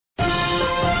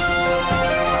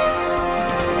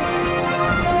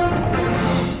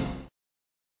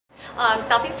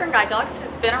Southeastern Guide Dogs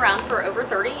has been around for over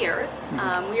 30 years.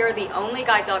 We are the only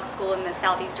guide dog school in the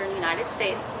southeastern United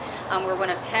States. We're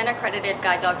one of 10 accredited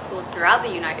guide dog schools throughout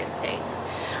the United States.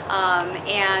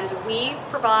 And we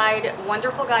provide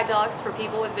wonderful guide dogs for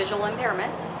people with visual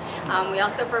impairments. We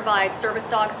also provide service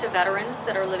dogs to veterans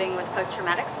that are living with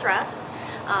post-traumatic stress.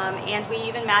 And we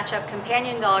even match up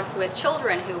companion dogs with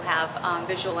children who have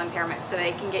visual impairments so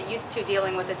they can get used to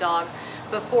dealing with a dog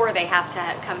before they have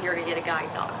to come here to get a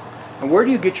guide dog. And where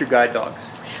do you get your guide dogs?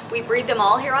 We breed them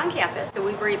all here on campus. So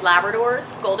we breed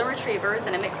Labradors, Golden Retrievers,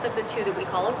 and a mix of the two that we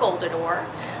call a Goldador.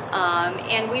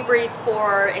 And we breed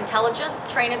for intelligence,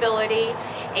 trainability,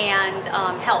 and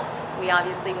health. We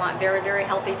obviously want very, very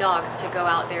healthy dogs to go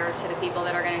out there to the people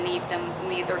that are going to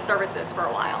need their services for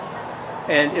a while.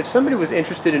 And if somebody was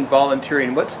interested in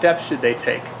volunteering, what steps should they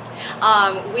take?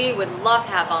 We would love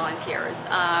to have volunteers.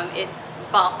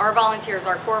 Our volunteers,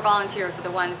 our core volunteers, are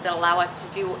the ones that allow us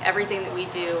to do everything that we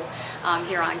do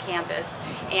here on campus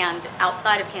and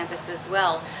outside of campus as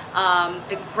well.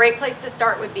 The great place to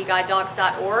start would be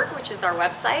guidedogs.org, which is our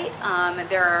website.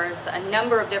 There's a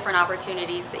number of different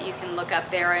opportunities that you can look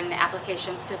up there and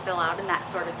applications to fill out and that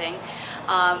sort of thing.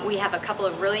 We have a couple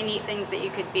of really neat things that you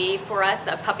could be for us.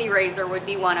 A puppy raiser would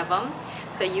be one of them.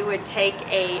 So you would take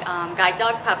a guide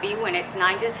dog puppy when it's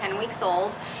 9 to 10 weeks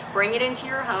old, bring it into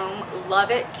your home,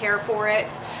 love it, care for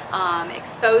it,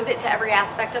 expose it to every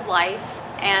aspect of life,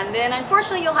 and then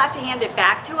unfortunately you'll have to hand it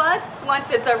back to us once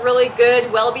it's a really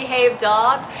good, well-behaved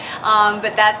dog,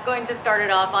 but that's going to start it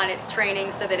off on its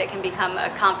training so that it can become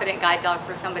a confident guide dog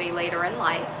for somebody later in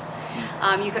life.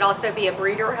 You could also be a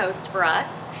breeder host for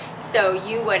us. So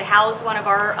you would house one of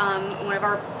our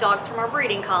dogs from our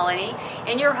breeding colony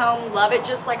in your home, love it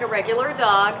just like a regular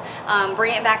dog,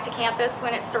 bring it back to campus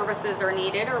when its services are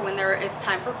needed or when it's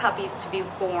time for puppies to be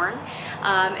born,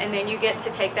 and then you get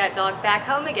to take that dog back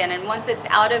home again. And once it's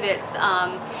out of its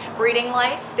breeding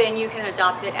life, then you can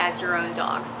adopt it as your own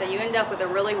dog. So you end up with a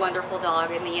really wonderful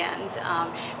dog in the end.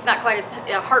 It's not quite as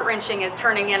heart-wrenching as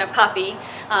turning in a puppy,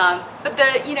 but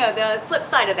the flip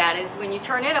side of that is when you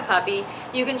turn in a puppy,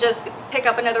 you can just pick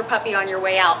up another puppy on your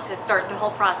way out to start the whole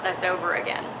process over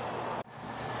again.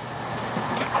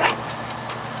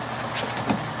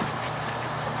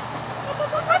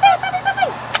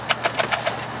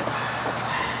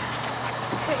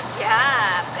 Good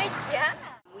job, good job.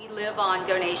 We live on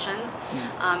donations.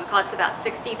 It costs about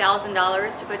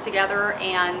 $60,000 to put together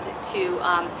and to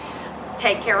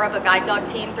take care of a guide dog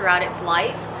team throughout its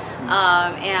life.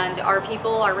 And our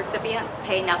people, our recipients,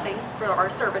 pay nothing for our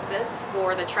services,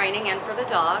 for the training and for the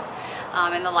dog,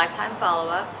 and the lifetime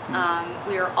follow-up.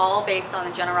 We are all based on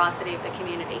the generosity of the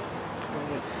community.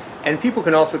 And people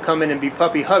can also come in and be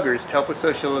puppy huggers to help with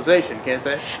socialization, can't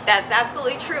they? That's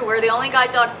absolutely true. We're the only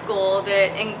guide dog school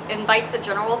that invites the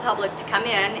general public to come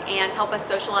in and help us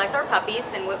socialize our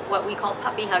puppies in what we call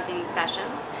puppy hugging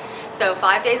sessions. So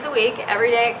 5 days a week, every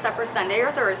day except for Sunday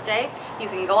or Thursday. You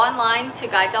can go online to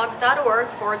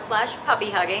guidedogs.org/puppy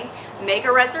hugging, make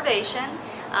a reservation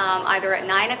either at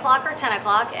 9 o'clock or 10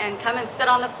 o'clock, and come and sit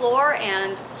on the floor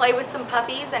and play with some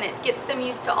puppies, and it gets them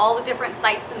used to all the different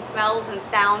sights and smells and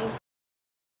sounds.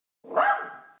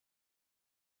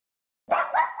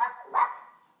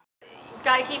 You've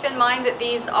got to keep in mind that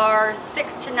these are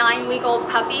 6 to 9 week old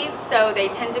puppies, so they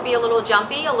tend to be a little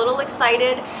jumpy, a little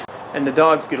excited. And the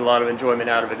dogs get a lot of enjoyment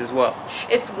out of it as well.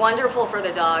 It's wonderful for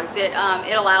the dogs. It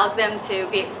allows them to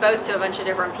be exposed to a bunch of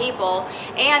different people,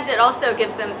 and it also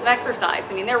gives them some exercise.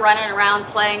 I mean, they're running around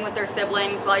playing with their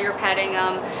siblings while you're petting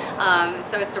them,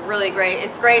 so it's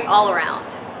great all around.